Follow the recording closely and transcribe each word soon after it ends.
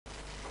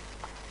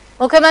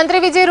મુખ્યમંત્રી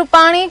વિજય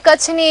રૂપાણી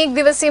કચ્છની એક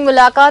દિવસીય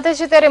મુલાકાતે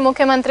છે ત્યારે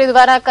મુખ્યમંત્રી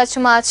દ્વારા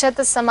કચ્છમાં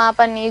અછત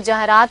સમાપનની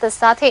જાહેરાત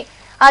સાથે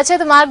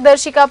અછત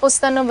માર્ગદર્શિકા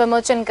પુસ્તકનું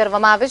વિમોચન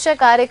કરવામાં આવ્યું છે।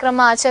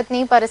 કાર્યક્રમમાં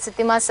અછતની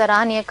પરિસ્થિતિમાં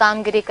સરાહનીય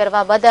કામગીરી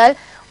કરવા બદલ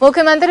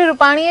મુખ્યમંત્રી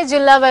રૂપાણીએ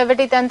જિલ્લા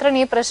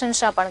વહીવટીતંત્રની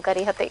પ્રશંસા પણ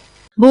કરી હતી।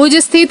 ભુજ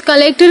સ્થિત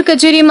કલેક્ટર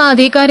કચેરીમાં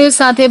અધિકારીઓ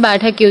સાથે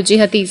બેઠક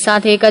યોજી હતી।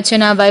 સાથે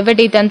કચ્છના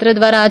વહીવટીતંત્ર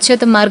દ્વારા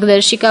અછત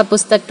માર્ગદર્શિકા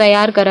પુસ્તક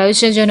તૈયાર કરાયું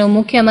છે, જેનું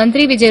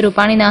મુખ્યમંત્રી વિજય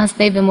રૂપાણીના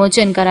હસ્તે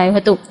વિમોચન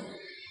કરાયું હતું।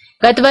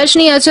 ગત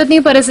વર્ષની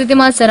અછતની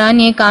પરિસ્થિતિમાં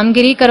સરાહનીય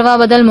કામગીરી કરવા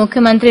બદલ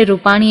મુખ્યમંત્રી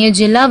રૂપાણીએ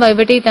જિલ્લા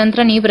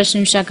વહીવટીતંત્રની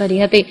પ્રશંસા કરી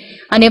હતી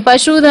અને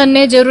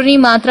પશુધનને જરૂરી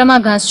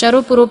માત્રામાં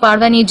ઘાસચારો પૂરો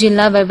પાડવાની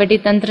જિલ્લા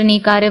વહીવટીતંત્રની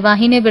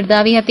કાર્યવાહીને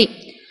બિરદાવી હતી।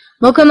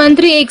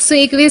 મુખ્યમંત્રીએ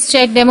 121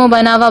 ચેક ડેમો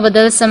બનાવવા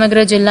બદલ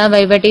સમગ્ર જિલ્લા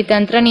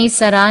વહીવટીતંત્રની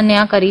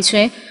સરાહના કરી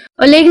છે।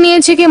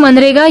 ઉલ્લેખનીય છે કે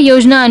મનરેગા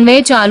યોજના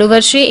અન્વયે ચાલુ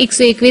વર્ષે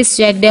 121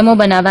 ચેક ડેમો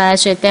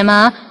બનાવાયા છે।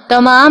 તેમાં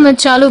તમામ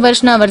ચાલુ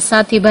વર્ષના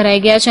વરસાદથી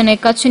ભરાઈ ગયા છે અને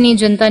કચ્છની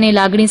જનતાની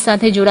લાગણી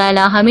સાથે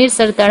જોડાયેલા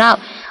હમીરસર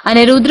તળાવ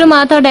અને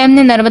રુદ્રમાતા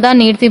ડેમને નર્મદા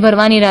નીરથી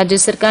ભરવાની રાજ્ય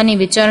સરકારની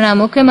વિચારણા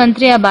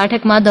મુખ્યમંત્રીએ આ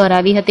બેઠકમાં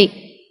દોહરાવી હતી।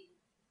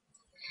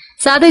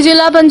 સાથે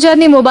જિલ્લા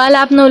પંચાયતની મોબાઈલ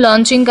એપનું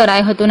લોન્ચિંગ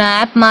કરાયું હતું। આ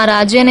એપમાં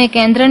રાજ્ય અને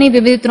કેન્દ્રની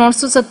વિવિધ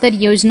 317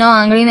 યોજનાઓ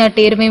આંગળીના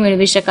ટેરવે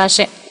મેળવી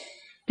શકાશે।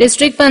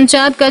 ડિસ્ટ્રિક્ટ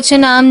પંચાયત કચ્છ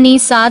નામની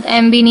 7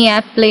 MBની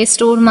એપ પ્લે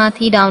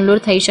સ્ટોરમાંથી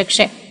ડાઉનલોડ થઈ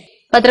શકશે।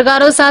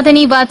 પત્રકારો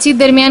સાથેની વાતચીત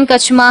દરમિયાન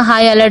કચ્છમાં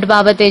હાઈ એલર્ટ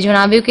બાબતે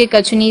જણાવ્યું કે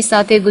કચ્છની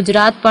સાથે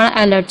ગુજરાત પણ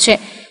એલર્ટ છે।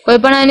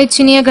 કોઈપણ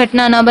અનિચ્છનીય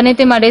ઘટના ન બને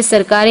તે માટે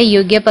સરકારે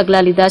યોગ્ય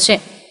પગલાં લીધા છે।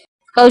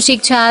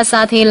 કૌશિક છા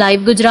સાથે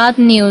લાઈવ ગુજરાત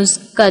ન્યૂઝ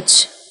કચ્છ।